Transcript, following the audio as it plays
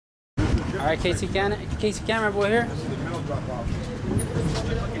All right, Casey camera boy here.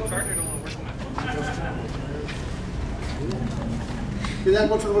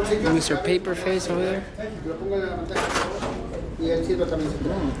 Mr. Paper Face over there.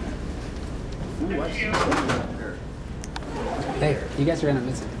 Hey, you guys are gonna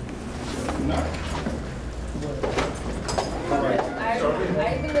miss it. I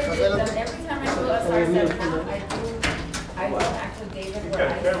believe that every time I do a SR7, I do actually David where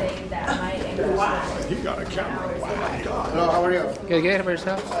I say that my English. You got a camera. Wow. God. Hello, how are you? Good, good. How about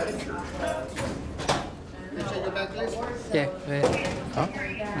yourself? Can you check your bag, please? Yeah, go ahead. Huh?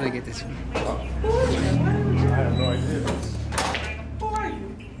 I'm gonna get this one. I have no idea.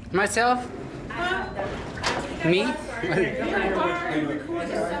 Myself? Me?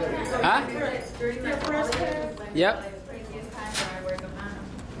 Huh? Yep.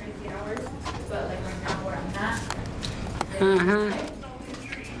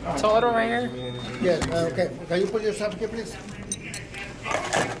 Total right here? Yes, okay. Can you put yourself here, please?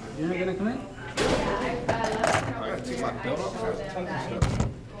 You're not gonna come in? I gotta take my belt off. I got tons of stuff.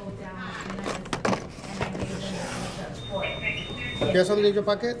 You have something in your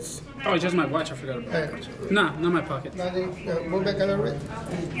pockets? Oh, just my watch. I forgot about it. No, not my pocket. Nothing? Move back a little bit.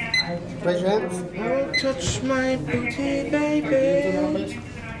 Raise your hands. Don't touch my booty, baby.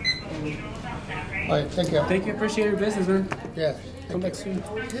 All right, thank you. Thank you. Appreciate your business, man. Yeah. Come back soon.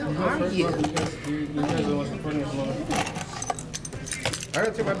 How are you? You guys are the ones recording this long. I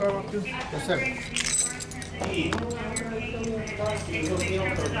gotta take my belt off too. Yes, sir.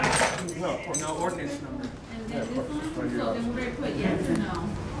 No ordinance number. So then we're going to put yes or no?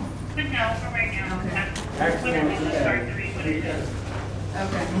 But no, for right now, that's when we will start the reload.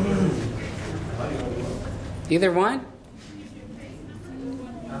 Okay. Either one?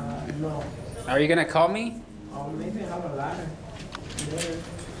 No. Are you gonna call me? Maybe I have a ladder.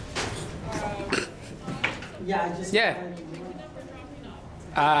 Yeah, I just. Yeah.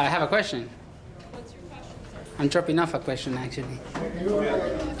 I have a question. What's your question, sir? I'm dropping off a question, actually.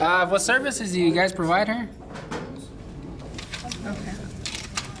 What services do you guys provide here?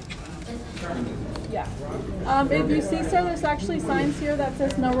 Yeah. If you see, sir, there's actually signs here that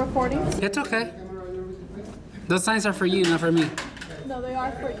says no recording. It's okay. Those signs are for you, not for me. No, they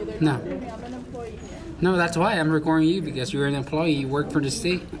are for you. They're No. not for me. I'm an employee here. No, that's why I'm recording you, because you're an employee. You work for the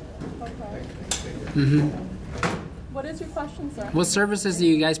state. Okay. Mm-hmm. What is your question, sir? What services do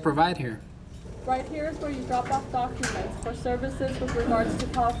you guys provide here? Right here is where you drop off documents. For services with regards to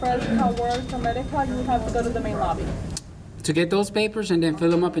CalFresh, CalWorks, or Medical, you would have to go to the main lobby. To get those papers and then fill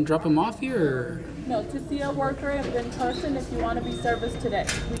them up and drop them off here? Or? No, to see a worker in person if you want to be serviced today.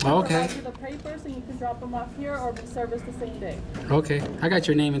 We can Okay. provide you the papers and you can drop them off here or be serviced the same day. Okay. I got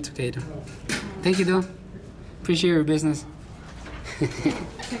your name. It's okay, though. Thank you, though. Appreciate your business.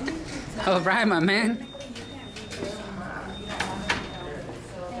 Oh, Brian, my man.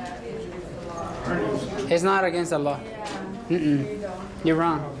 It's not against the law. Mm-mm. You're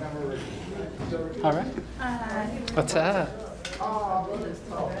wrong. All right. What's up?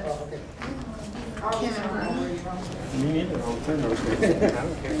 Me neither. I'll turn those. I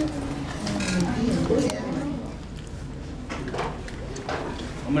don't care.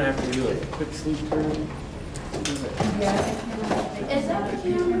 I'm gonna have to do a quick sleep turn. Is that the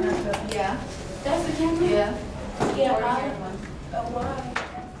camera? Yeah. That's the camera? Yeah. Yeah.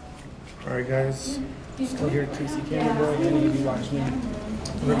 Alright guys, still here at Casey Camera Boy, and any of you watch me.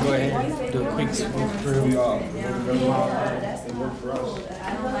 We're gonna go ahead and do a quick swoop through. They work for us.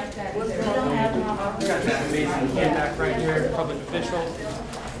 I don't like that. We got that amazing hand back right here, public official.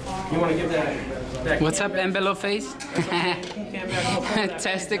 You wanna give that What's up, envelope face?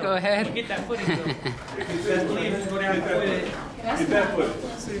 Testicle head. Get that footage though. Best believe it, go down and put it. Get that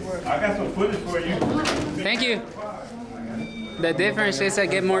footage. I got some footage for you. Thank you. The difference is I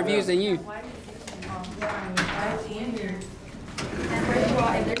get more views than you.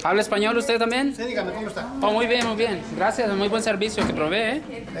 ¿Habla español usted también? Sí, dígame, ¿cómo está? Oh, muy bien, muy bien. Gracias, muy buen servicio que provee, ¿eh?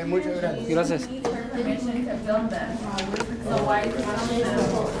 Muchas gracias. Gracias. Permission to film them. So why is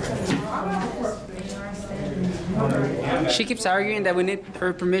it? She keeps arguing that we need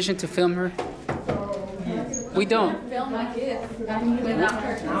her permission to film her. We don't. Film my kids without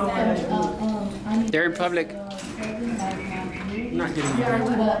her consent. They're in public. I'm not getting Yeah,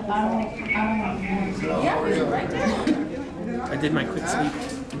 it's right there. I did my quick sleep.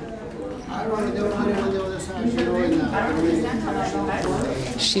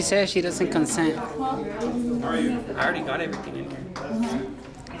 She says she doesn't consent. I already got everything in here.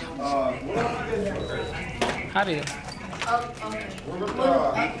 How do you? Oh, okay.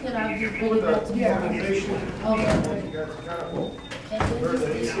 Could I just bring it back to you? Okay. And then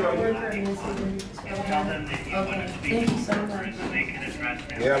this is your worker and this is Tell them that you want to speak Thank you so to much. so they can address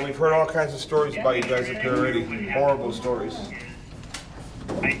them. Yeah, we've heard all kinds of stories about you guys up here already. Horrible stories.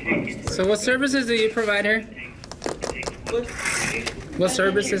 I take it. So what services do you provide her? What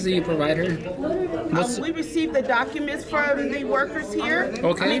services do you provide her? We received the documents from the workers here.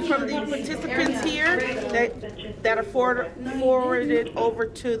 Okay. I mean, from the participants here that are forwarded over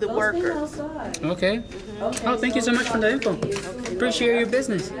to the worker. Okay. Oh, thank you so much for the info. Appreciate your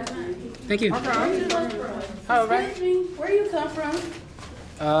business. Thank you. All right. Where you come from?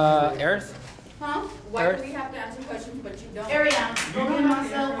 Earth. Huh? Why Earth. do we have to answer questions but you don't? Ariana, go get my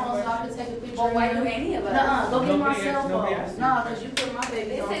cell phone so I can take a picture. Well, why of do you. any of us? Nuh-uh, go get my cell nobody phone. asked. No, because you put my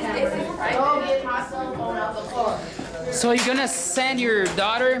baby on This is camera. private. Go get my cell phone out the car. So you're gonna send your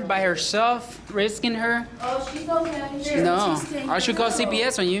daughter by herself, risking her? Oh, she's okay. No. She's taken I should call care of.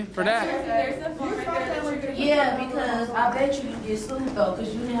 CPS on you for that. There's a phone right there that you're gonna. Yeah, because I bet you get sued though,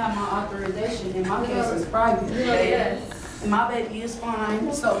 because you didn't have my authorization and my case is private. Yes. And my baby is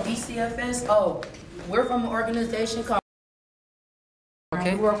fine. So DCFS, we're from an organization called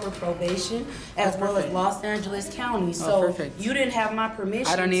Okay. We work with probation as well as Los Angeles County. So perfect. you didn't have my permission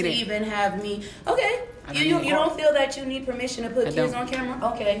I don't need to it. even have me. Okay. I You don't need it. don't feel that you need permission to put I kids don't. on camera?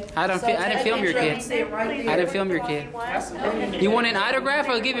 Okay. I don't So feel- I didn't take film your picture of kid. me, sit right I there. didn't film your kid. You want an autograph?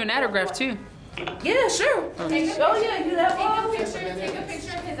 I'll give you an autograph too. Yeah, sure. Oh yeah, you have Take a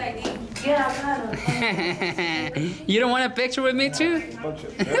picture of his ID. Yeah, I got him. You don't want a picture with me too? Bunch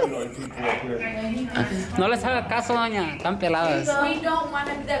of paranoid people up here. No les haga caso, doña. Están peladas. We don't want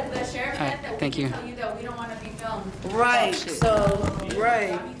to, the sheriff said that we thank can you. tell you that we don't want to be filmed. Right. So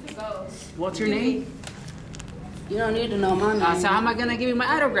right. We need to go. What's your name? You don't need to know my name. So how am I gonna give you my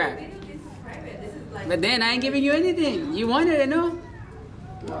autograph? This is private. This is like. But then I ain't giving you anything. You wanted it, no?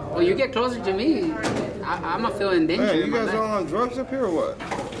 Well, you get closer to me. I'm a feel in danger. Hey, you in my guys life. all on drugs up here or what?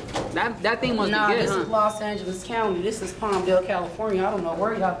 That thing must Nah, be good, this is huh? Los Angeles County. This is Palmdale, California. I don't know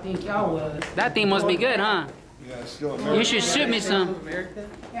where y'all think y'all was. That thing must be good, huh? Yeah, it's still You American. should shoot me some.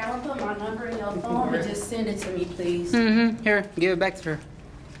 Yeah, I'll put my number in your phone and just send it to me, please. Mm-hmm. Here, give it back to her.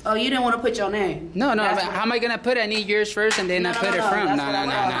 Oh, you didn't want to put your name? No, That's but what- how am I gonna put it? I need yours first and then I put it from. No.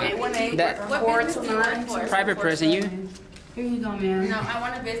 That What business do you work for? private person, you. Here you go, man. No, I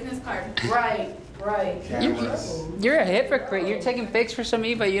want a business card. Right. You're a hypocrite. You're taking pictures of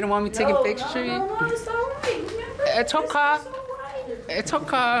me, but you don't want me taking pictures of you. No, it's all right. Remember? It's okay. It's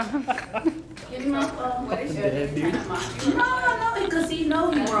okay. Give me my phone. What is your name? No, because he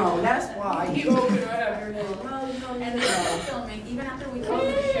know you wrong. That's why. He You will do know whatever. you And wrong. they're filming, even after we told the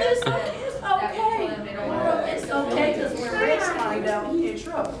It's sheriff that okay. It's okay. they don't want to. It's okay because when Rex find out, he in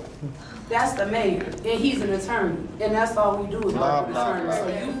trouble. That's the mayor, and he's an attorney, and that's all we do is Blah, work with blah, attorneys. blah.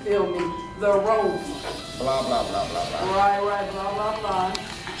 So you feel me? The road. Blah, blah, blah, blah, blah. Right, blah, blah, blah.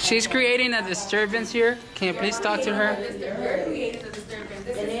 She's creating a disturbance here. Can you please talk to her? You're creating the disturbance.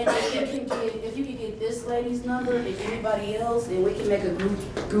 This And is then if you can get this lady's number and anybody else, and we can make a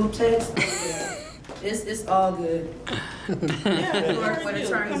group text. It's all good. We work with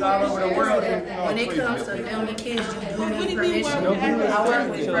attorneys all over the world, and when it comes to filming kids, you do need permission. I work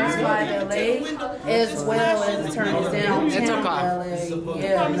with First Live LA as well as attorneys downtown LA.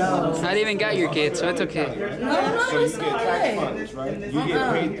 Yeah, no. I even got your kid, so it's okay. No, So you it's get tax okay. funds, right? You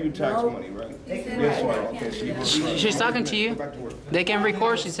get paid through tax money, right? Yes or no? Okay, so you work. She's talking to Go you. back to work. They can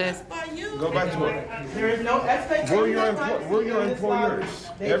record, she says. Go back to work. There is no expectation. We're your employers.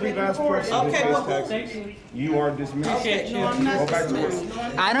 Every last person who Okay, pays well, taxes. You are dismissed. Go back to work.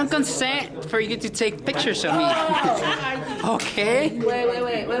 I don't consent for you to take pictures of me. Okay?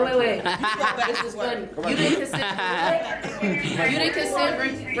 Wait. This is funny. You didn't consent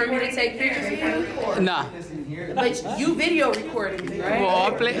for me to take pictures of you? No. But you video recorded me, right? Well,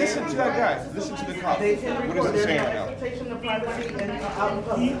 I'll play. Listen to that guy. Listen to the cop. What is he saying right now?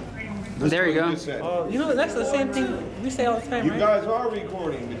 There you go. He just said. You know, that's the same thing we say all the time, You right? guys are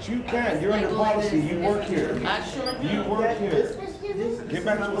recording, but you can't. You're under policy. You work here. You work here. Get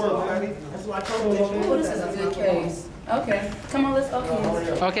back to work, Daddy. Oh, this is a good case. Okay, come on, let's open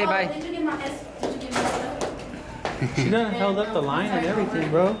this. Okay, bye. Did you get my stuff? She done held up the line and everything,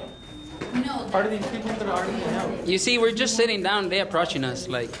 bro. No, Part of these people that are already help. You see, we're just sitting down. They approaching us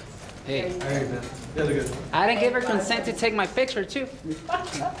like, hey. I didn't give her consent to take my picture too.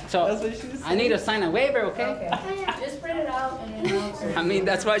 So I need to sign a waiver, okay? Just print it out and then I mean,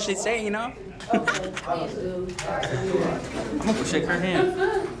 that's what she's saying, you know? okay, please do. I'm gonna go shake her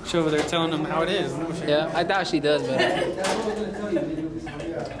hand. She over there telling them how it is. I'm gonna shake Yeah, I doubt she does, but.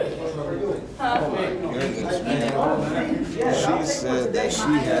 She said that she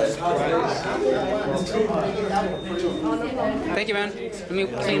has price. Thank you, man. Let me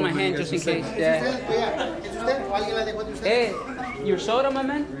clean my hand just in case. Yeah. Hey, your soda, my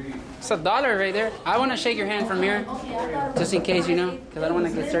man? It's $1 right there. I want to shake your hand from here, just in case, you know, because I don't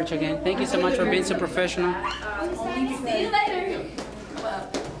want to get searched again. Thank you so much for being so professional. See you later.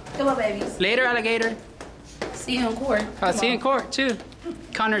 Come on, babies. Later, alligator. See you in court. I'll see you in court, too.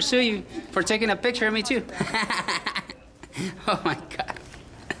 Connor sue you for taking a picture of me, too. Oh, my God.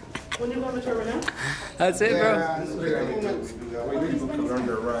 When you going to turn now? That's it, bro.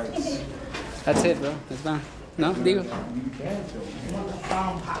 That's it, bro. It's done. No, digo.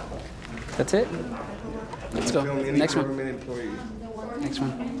 That's it. Let's go. Next one. Next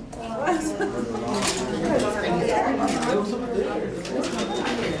one.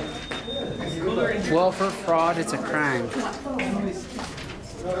 Welfare fraud, it's a crime.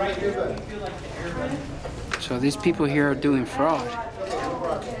 So these people here are doing fraud.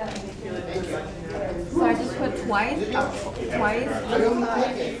 So I just put twice.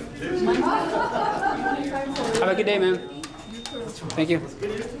 Have a good day, man. Thank you.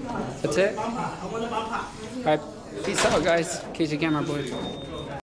 That's it? Alright, peace out, guys. Casey Camera Boy.